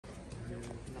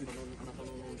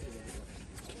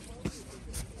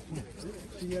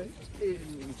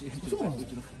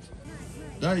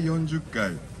第40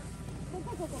回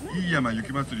いいやま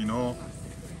雪まつりの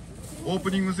オープ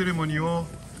ニングセレモニーを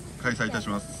開催いたし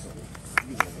ます。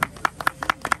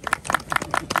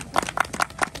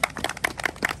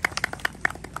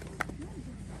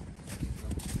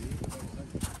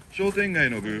商店街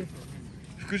の部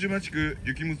福島地区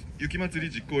雪まつ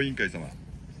り実行委員会様、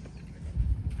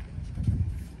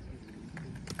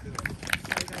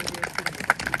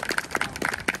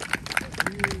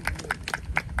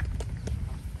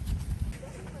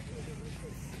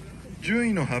順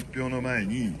位の発表の前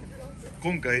に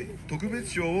今回特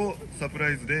別賞をサプ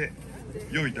ライズで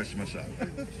用意いたしました。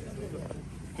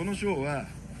この賞は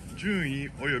順位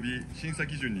及び審査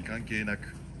基準に関係な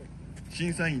く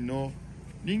審査員の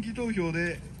人気投票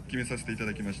で決めさせていた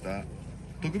だきました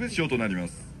特別賞となりま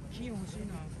す。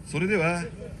それでは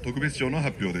特別賞の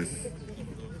発表です。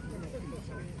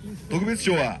特別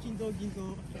賞は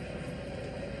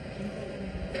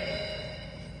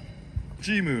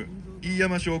チーム飯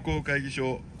山商工会議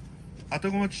所愛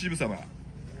宕町支部様、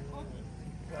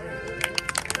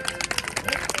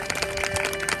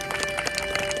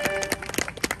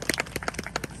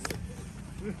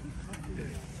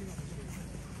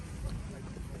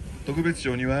特別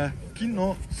賞には金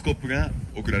のスコップが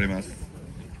贈られます。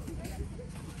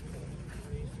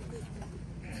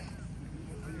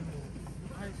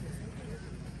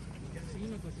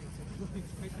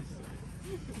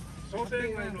商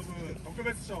店街の部特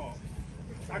別賞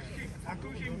作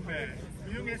品名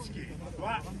冬景色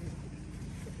は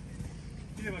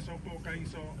飯山商工会議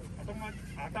所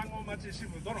愛宕町支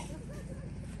部殿、お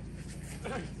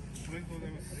めでとうござ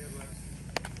います。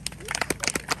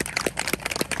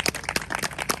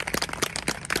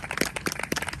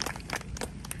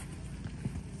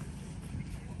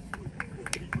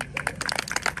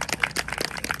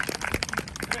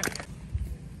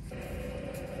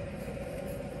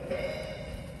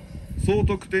総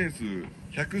得点数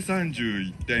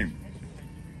131点、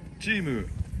チーム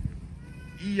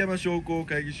飯山商工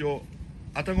会議所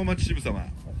愛宕町支部様、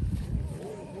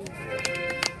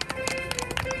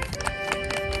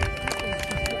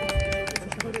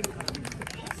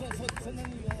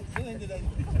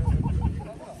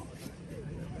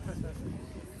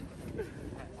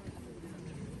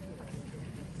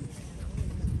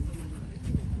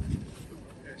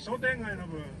商店街の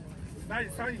部第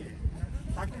3位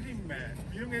作品名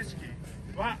冬景色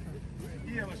は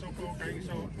飯山商工会議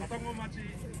所愛宕町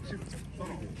支部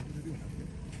殿、お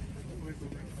めでとう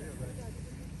ございま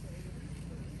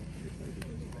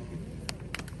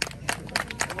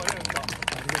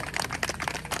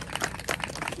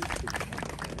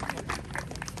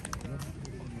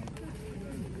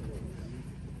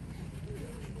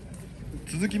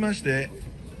す。続きまして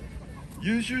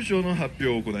優秀賞の発表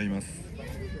を行います。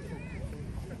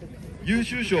優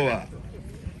秀賞は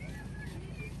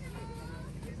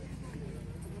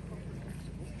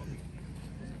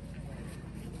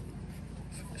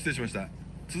失礼しました。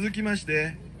続きまし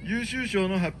て優秀賞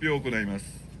の発表を行います。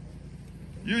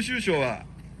優秀賞は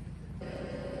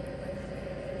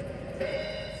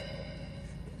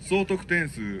総得点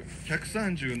数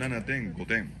 137.5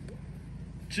 点、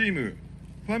チーム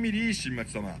ファミリー新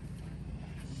町様、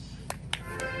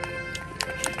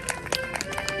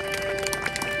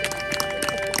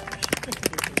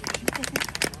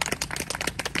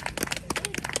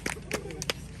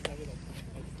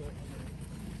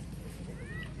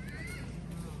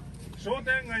商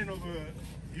店街の部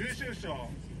優秀賞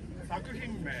作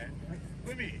品名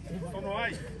海その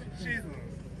愛シーズン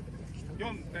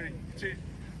 4.1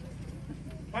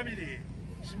 ファミリー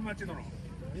新町殿、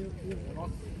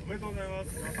おめでとうございます。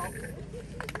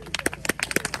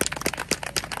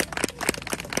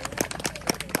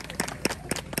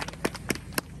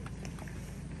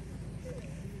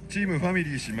チームファミ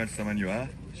リー新町様には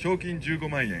賞金15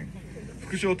万円、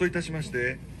副賞といたしまし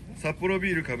て札幌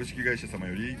ビール株式会社様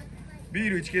よりビー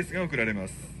ル1ケースが贈られま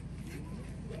す。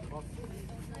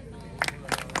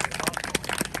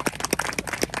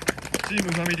チー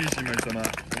ムファミリー新町様、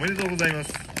おめでとうございま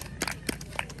す。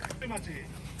町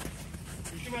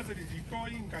雪まつり実行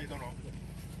委員会殿、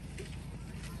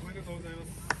おめでとうございま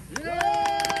す。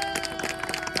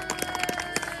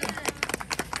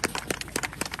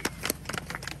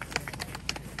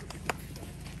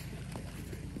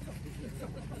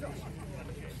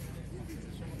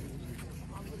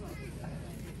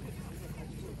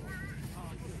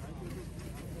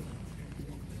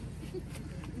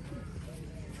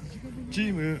チ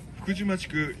ーム福島地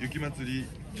区雪まつり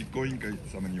実行委員会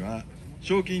様には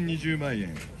賞金20万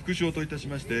円、副賞といたし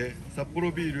まして札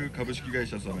幌ビール株式会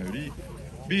社様より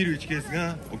ビール1ケース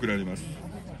が贈られます。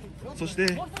そし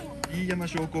て飯山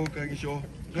商工会議所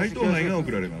会頭杯が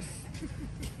贈られます。